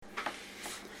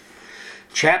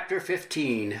Chapter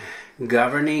 15,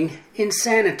 Governing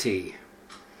Insanity.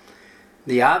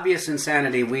 The obvious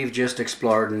insanity we've just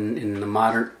explored in the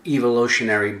modern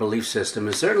evolutionary belief system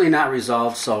is certainly not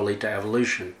resolved solely to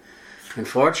evolution.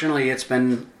 Unfortunately,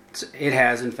 it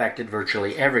has infected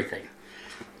virtually everything.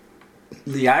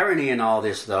 The irony in all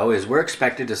this, though, is we're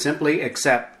expected to simply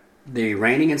accept the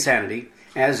reigning insanity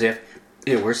as if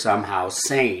it were somehow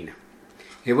sane.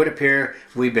 It would appear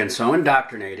we've been so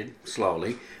indoctrinated,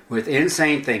 slowly, with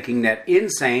insane thinking that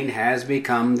insane has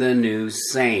become the new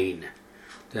sane,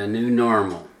 the new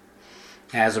normal.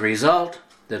 As a result,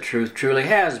 the truth truly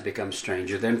has become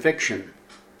stranger than fiction.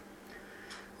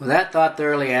 With that thought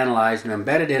thoroughly analyzed and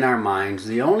embedded in our minds,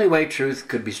 the only way truth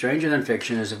could be stranger than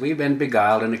fiction is if we've been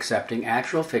beguiled in accepting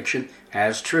actual fiction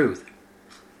as truth.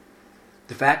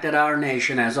 The fact that our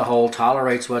nation as a whole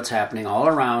tolerates what's happening all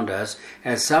around us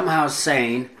as somehow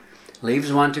sane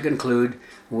leaves one to conclude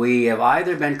we have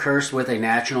either been cursed with a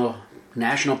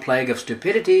national plague of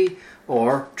stupidity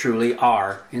or truly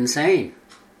are insane.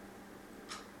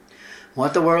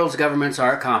 What the world's governments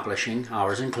are accomplishing,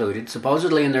 ours included,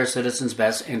 supposedly in their citizens'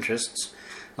 best interests,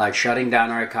 like shutting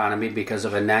down our economy because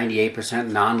of a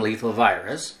 98% non-lethal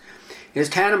virus, is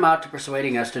tantamount to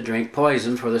persuading us to drink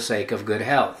poison for the sake of good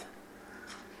health.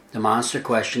 The monster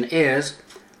question is,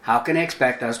 how can they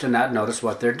expect us to not notice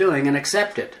what they're doing and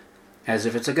accept it, as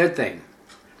if it's a good thing?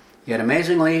 Yet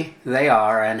amazingly, they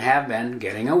are and have been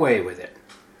getting away with it.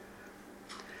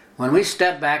 When we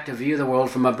step back to view the world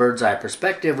from a bird's eye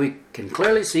perspective, we can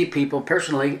clearly see people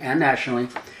personally and nationally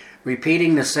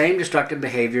repeating the same destructive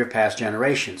behavior of past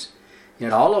generations,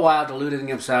 yet all the while deluding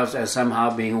themselves as somehow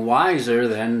being wiser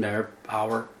than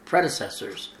our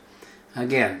predecessors.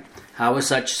 Again, how is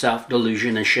such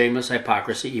self-delusion and shameless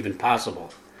hypocrisy even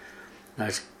possible?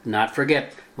 Let's not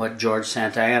forget what George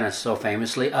Santayana so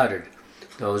famously uttered.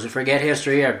 Those who forget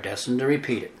history are destined to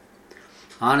repeat it.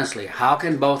 Honestly, how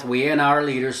can both we and our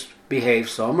leaders behave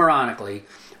so moronically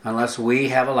unless we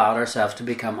have allowed ourselves to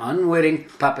become unwitting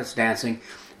puppets dancing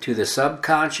to the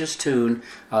subconscious tune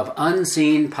of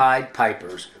unseen Pied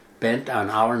Pipers bent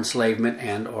on our enslavement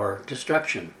and or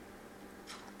destruction?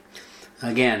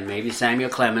 Again, maybe Samuel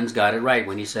Clemens got it right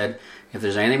when he said, if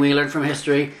there's anything we learn from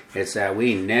history, it's that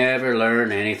we never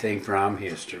learn anything from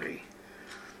history.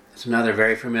 It's another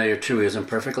very familiar truism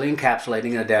perfectly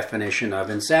encapsulating the definition of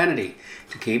insanity,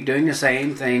 to keep doing the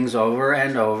same things over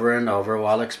and over and over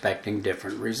while expecting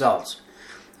different results.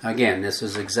 Again, this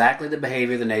is exactly the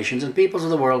behavior the nations and peoples of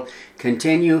the world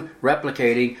continue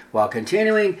replicating while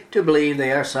continuing to believe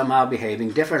they are somehow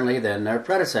behaving differently than their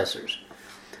predecessors.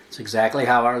 It's exactly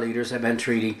how our leaders have been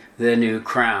treating the new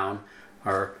crown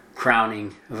or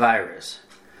crowning virus.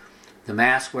 The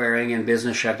mask wearing and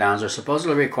business shutdowns are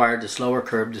supposedly required to slow or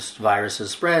curb this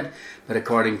virus's spread, but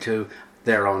according to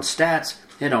their own stats,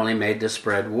 it only made the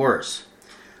spread worse.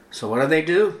 So what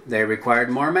do? They required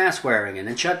more mask wearing and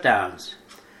then shutdowns.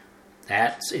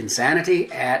 That's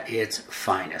insanity at its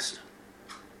finest.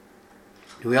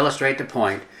 To illustrate the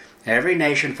point, every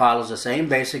nation follows the same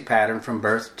basic pattern from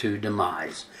birth to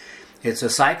demise. It's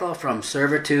a cycle from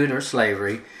servitude or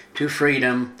slavery to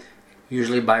freedom,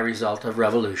 usually by result of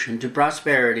revolution, to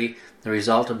prosperity, the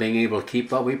result of being able to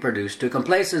keep what we produce, to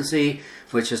complacency,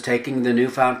 which is taking the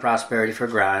newfound prosperity for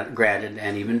granted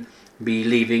and even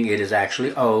believing it is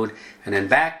actually owed, and then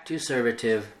back to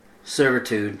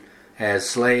servitude as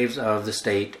slaves of the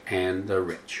state and the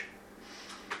rich.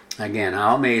 Again,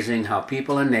 how amazing how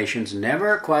people and nations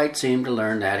never quite seem to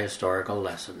learn that historical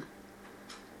lesson.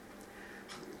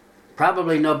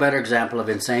 Probably no better example of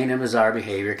insane and bizarre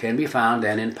behavior can be found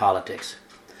than in politics.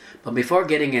 But before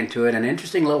getting into it, an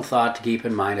interesting little thought to keep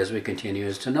in mind as we continue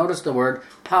is to notice the word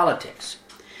politics.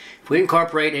 If we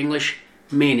incorporate English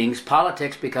meanings,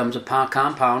 politics becomes a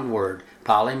compound word,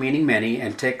 poly meaning many,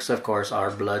 and ticks, of course, are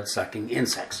blood-sucking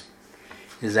insects.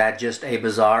 Is that just a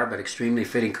bizarre but extremely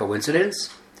fitting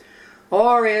coincidence?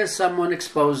 Or is someone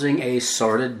exposing a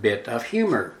sordid bit of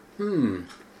humor?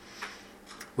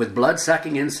 With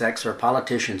blood-sucking insects or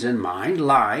politicians in mind,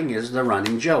 lying is the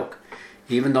running joke.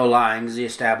 Even though lying is the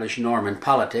established norm in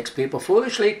politics, people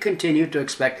foolishly continue to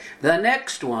expect the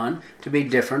next one to be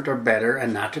different or better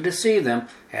and not to deceive them,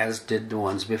 as did the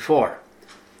ones before.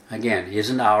 Again,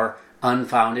 isn't our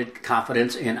unfounded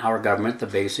confidence in our government the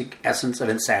basic essence of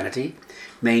insanity,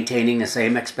 maintaining the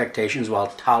same expectations while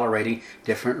tolerating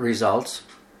different results?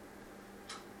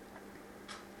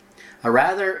 A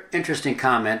rather interesting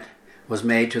comment was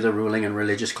made to the ruling and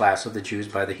religious class of the Jews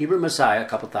by the Hebrew Messiah a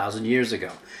couple thousand years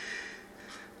ago,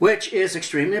 which is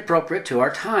extremely appropriate to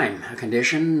our time, a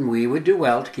condition we would do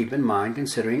well to keep in mind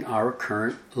considering our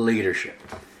current leadership.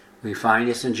 We find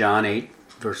this in John 8,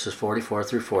 verses 44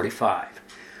 through 45.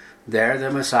 There the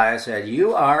Messiah said,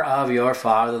 "You are of your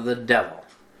father the devil,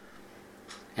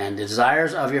 and the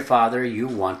desires of your father you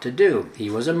want to do. He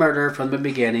was a murderer from the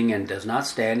beginning and does not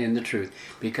stand in the truth,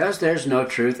 because there's no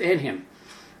truth in him.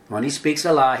 When he speaks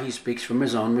a lie, he speaks from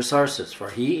his own resources, for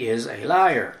he is a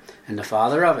liar and the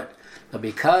father of it. But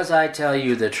because I tell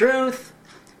you the truth,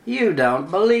 you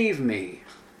don't believe me."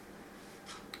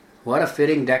 What a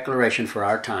fitting declaration for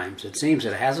our times. It seems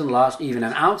it hasn't lost even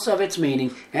an ounce of its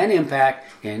meaning and impact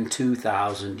in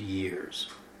 2,000 years.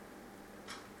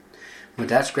 With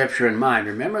that scripture in mind,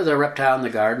 remember the reptile in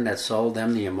the garden that sold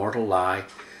them the immortal lie?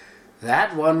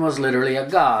 That one was literally a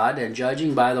god, and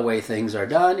judging by the way things are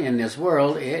done in this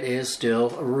world, it is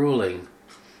still ruling.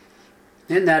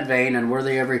 In that vein, and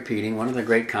worthy of repeating, one of the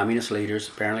great communist leaders,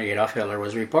 apparently Adolf Hitler,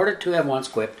 was reported to have once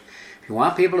quipped, "If you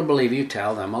want people to believe you,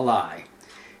 tell them a lie."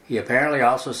 He apparently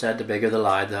also said the bigger the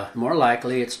lie, the more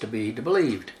likely it's to be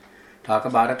believed. Talk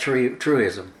about a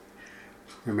truism.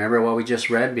 Remember what we just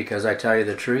read? "Because I tell you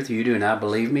the truth, you do not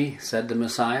believe me," said the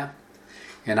Messiah.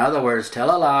 In other words,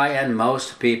 tell a lie and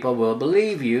most people will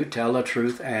believe you. Tell the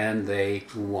truth and they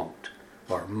won't,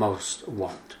 or most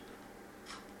won't.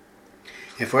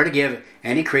 If we're to give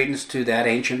any credence to that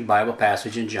ancient Bible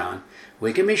passage in John,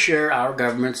 we can be sure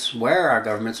where our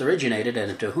governments originated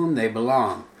and to whom they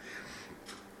belong.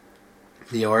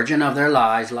 The origin of their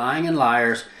lies, lying and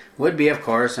liars, would be, of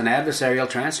course, an adversarial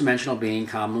transdimensional being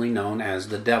commonly known as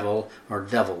the devil or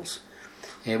devils.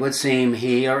 It would seem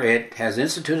he or it has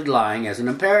instituted lying as an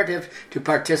imperative to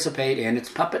participate in its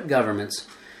puppet governments,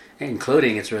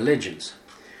 including its religions.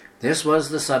 This was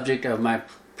the subject of my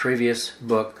previous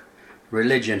book,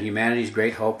 Religion, Humanity's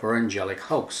Great Hope or Angelic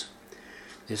Hoax.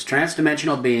 This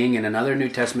transdimensional being in another New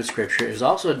Testament scripture is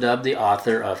also dubbed the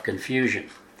author of confusion.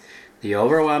 The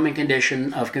overwhelming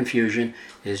condition of confusion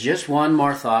is just one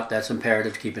more thought that's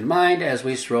imperative to keep in mind as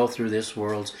we stroll through this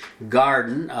world's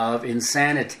garden of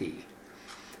insanity.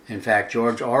 In fact,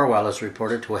 George Orwell is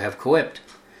reported to have quipped,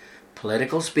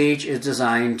 "Political speech is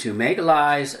designed to make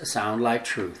lies sound like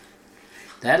truth."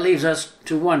 That leaves us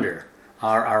to wonder,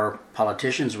 are our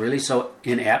politicians really so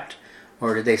inept,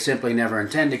 or did they simply never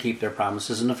intend to keep their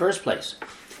promises in the first place?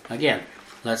 Again,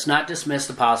 let's not dismiss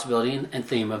the possibility and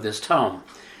theme of this tome.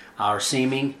 Our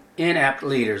seeming inept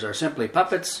leaders are simply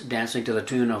puppets dancing to the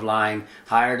tune of lying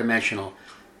higher dimensional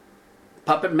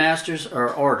puppet masters or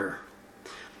order.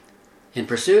 In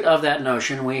pursuit of that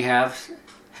notion, we have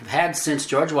had since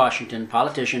George Washington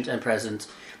politicians and presidents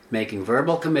making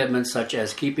verbal commitments such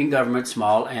as keeping government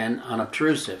small and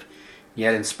unobtrusive.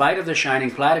 Yet in spite of the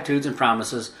shining platitudes and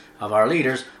promises of our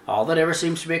leaders, all that ever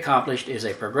seems to be accomplished is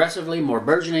a progressively more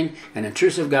burgeoning and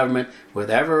intrusive government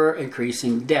with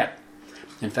ever-increasing debt.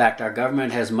 In fact, our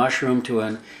government has mushroomed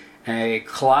to a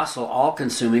colossal,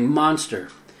 all-consuming monster.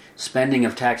 Spending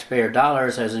of taxpayer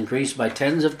dollars has increased by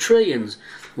tens of trillions,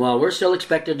 while we're still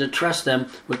expected to trust them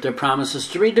with their promises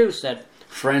to reduce that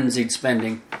frenzied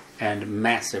spending and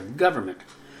massive government.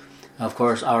 Of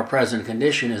course, our present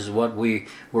condition is what we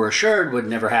were assured would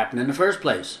never happen in the first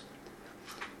place.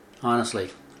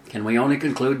 Honestly, can we only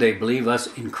conclude they believe us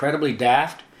incredibly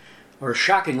daft or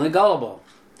shockingly gullible?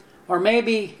 Or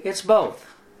maybe it's both.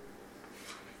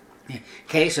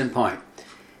 Case in point,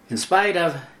 in spite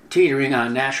of teetering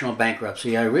on national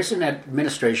bankruptcy, a recent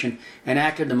administration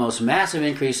enacted the most massive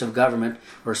increase of government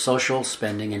or social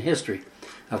spending in history.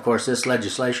 Of course, this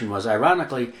legislation was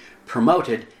ironically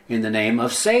promoted in the name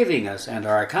of saving us and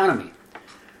our economy.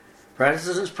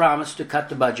 Presidents promised to cut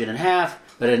the budget in half,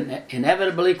 but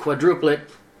inevitably quadruple it,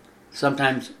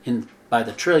 sometimes by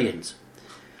the trillions.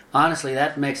 Honestly,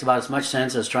 that makes about as much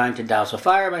sense as trying to douse a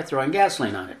fire by throwing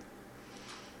gasoline on it.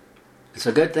 It's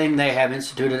a good thing they have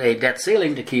instituted a debt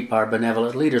ceiling to keep our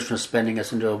benevolent leaders from spending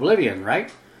us into oblivion,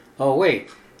 right? Oh wait,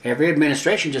 every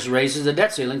administration just raises the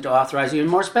debt ceiling to authorize even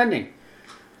more spending.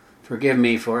 Forgive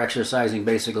me for exercising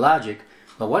basic logic,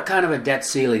 but what kind of a debt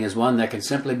ceiling is one that can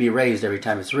simply be raised every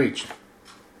time it's reached?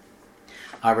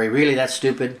 Are we really that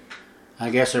stupid? I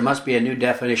guess there must be a new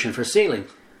definition for ceiling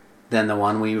than the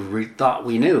one we thought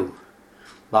we knew.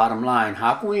 Bottom line,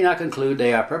 how can we not conclude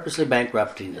they are purposely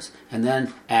bankrupting us and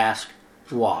then ask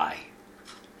why?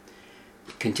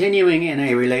 Continuing in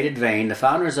a related vein, the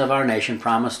founders of our nation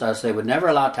promised us they would never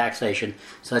allow taxation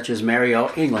such as Mary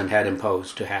O. England had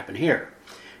imposed to happen here.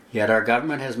 Yet our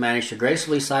government has managed to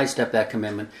gracefully sidestep that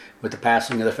commitment with the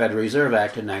passing of the Federal Reserve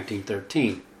Act in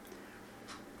 1913.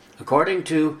 According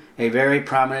to a very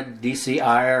prominent D.C.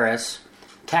 IRS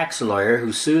tax lawyer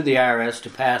who sued the IRS to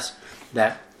pass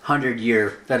that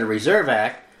 100-year Federal Reserve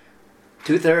Act,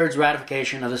 2/3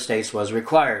 ratification of the states was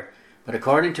required. But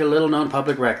according to little-known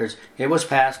public records, it was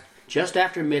passed just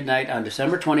after midnight on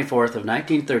December 24th of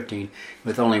 1913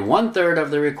 with only one-third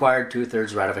of the required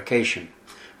two-thirds ratification.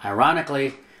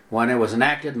 Ironically, when it was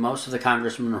enacted, most of the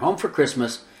congressmen were home for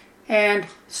Christmas and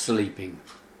sleeping.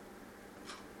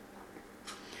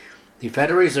 The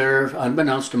Federal Reserve,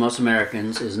 unbeknownst to most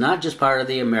Americans, is not just part of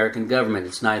the American government.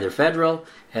 It's neither federal,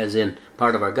 as in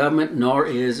part of our government, nor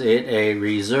is it a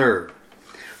reserve.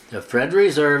 The Federal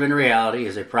Reserve, in reality,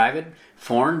 is a private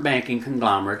foreign banking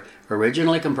conglomerate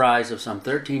originally comprised of some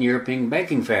 13 European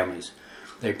banking families.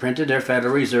 They printed their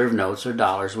Federal Reserve notes or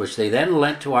dollars, which they then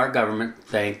lent to our government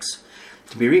banks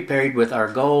to be repaid with our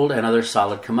gold and other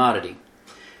solid commodity.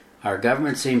 Our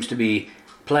government seems to be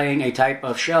playing a type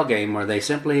of shell game where they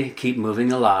simply keep moving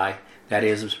the lie, that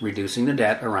is, reducing the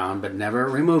debt around but never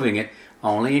removing it,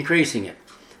 only increasing it.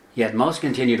 Yet most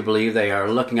continue to believe they are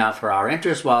looking out for our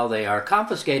interests while they are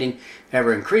confiscating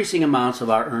ever-increasing amounts of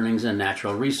our earnings and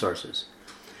natural resources.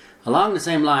 Along the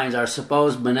same lines, our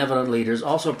supposed benevolent leaders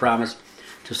also promise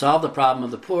to solve the problem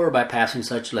of the poor by passing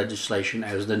such legislation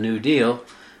as the New Deal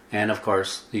and, of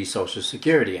course, the Social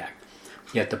Security Act.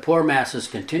 Yet the poor masses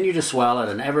continue to swell at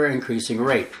an ever-increasing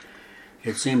rate.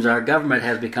 It seems our government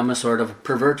has become a sort of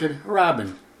perverted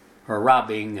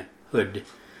robbing hood.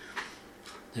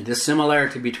 The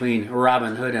dissimilarity between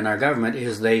Robin Hood and our government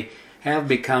is they have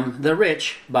become the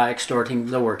rich by extorting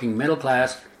the working middle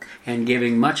class and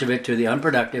giving much of it to the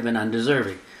unproductive and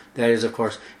undeserving. That is, of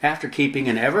course, after keeping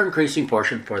an ever-increasing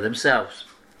portion for themselves.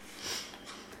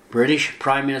 British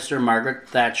Prime Minister Margaret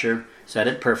Thatcher said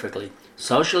it perfectly.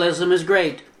 Socialism is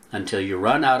great until you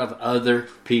run out of other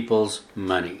people's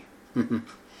money.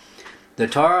 The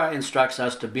Torah instructs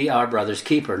us to be our brother's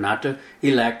keeper, not to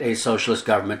elect a socialist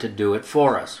government to do it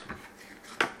for us.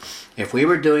 If we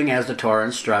were doing as the Torah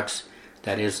instructs,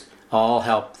 that is, all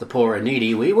help the poor and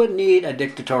needy, we wouldn't need a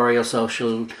dictatorial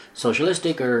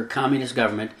socialistic or communist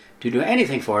government to do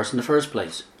anything for us in the first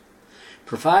place.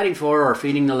 Providing for or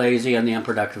feeding the lazy and the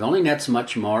unproductive only nets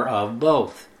much more of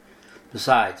both.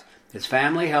 Besides, it's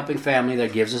family helping family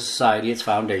that gives a society its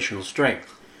foundational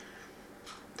strength.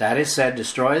 That is said,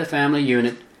 destroy the family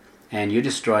unit and you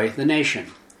destroy the nation.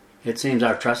 It seems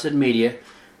our trusted media,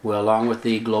 well, along with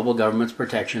the global government's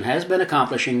protection, has been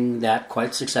accomplishing that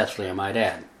quite successfully, I might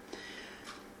add.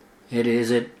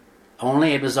 Is it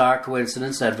only a bizarre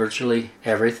coincidence that virtually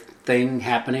everything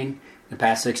happening in the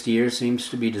past 60 years seems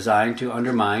to be designed to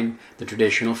undermine the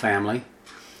traditional family?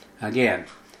 Again,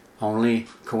 only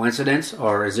coincidence,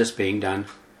 or is this being done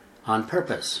on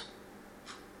purpose?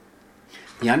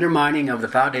 The undermining of the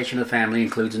foundation of the family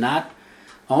includes not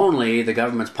only the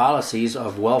government's policies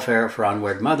of welfare for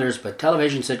unwed mothers, but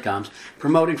television sitcoms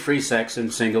promoting free sex in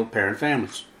single-parent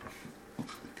families.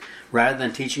 Rather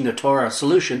than teaching the Torah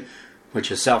solution,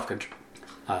 which is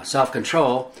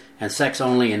self-control and sex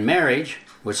only in marriage,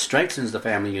 which strengthens the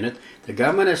family unit, the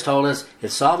government has told us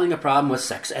it's solving a problem with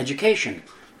sex education,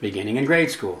 beginning in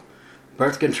grade school,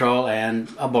 birth control, and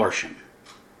abortion.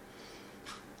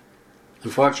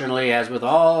 Unfortunately, as with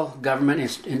all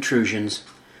government intrusions,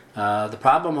 the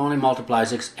problem only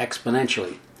multiplies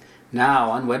exponentially.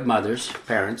 Now, unwed mothers,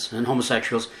 parents, and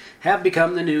homosexuals have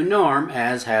become the new norm,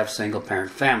 as have single-parent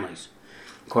families.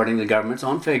 According to the government's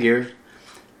own figures,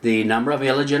 the number of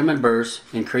illegitimate births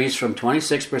increased from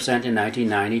 26% in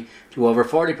 1990 to over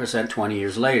 40% 20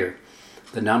 years later.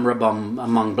 The number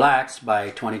among blacks by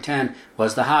 2010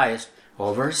 was the highest,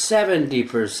 over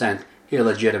 70%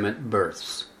 illegitimate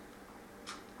births.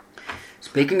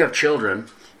 Speaking of children,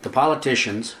 the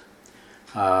politicians,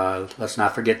 let's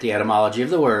not forget the etymology of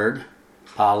the word,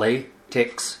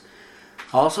 politics,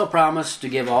 also promise to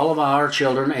give all of our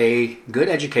children a good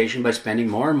education by spending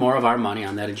more and more of our money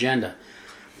on that agenda.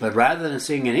 But rather than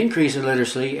seeing an increase in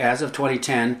literacy, as of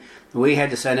 2010, we had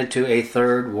descended to a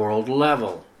third world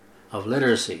level of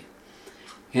literacy.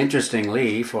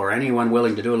 Interestingly, for anyone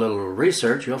willing to do a little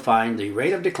research, you'll find the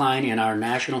rate of decline in our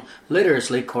national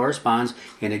literacy corresponds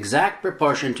in exact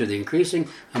proportion to the increasing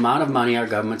amount of money our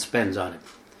government spends on it.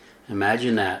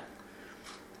 Imagine that.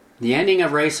 The ending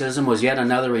of racism was yet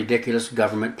another ridiculous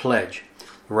government pledge.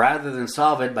 Rather than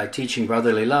solve it by teaching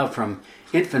brotherly love from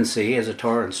infancy, as the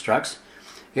Torah instructs,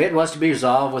 it was to be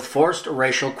resolved with forced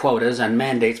racial quotas and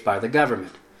mandates by the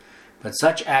government. But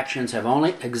such actions have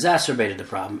only exacerbated the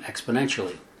problem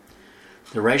exponentially.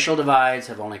 The racial divides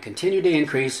have only continued to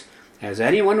increase, as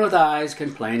anyone with eyes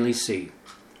can plainly see.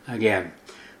 Again,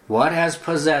 what has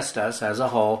possessed us as a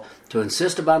whole to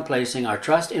insist upon placing our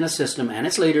trust in a system and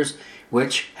its leaders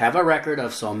which have a record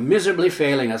of so miserably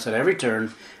failing us at every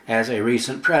turn as a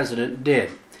recent president did?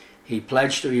 He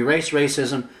pledged to erase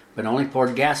racism, but only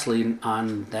poured gasoline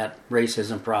on that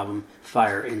racism problem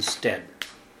fire instead.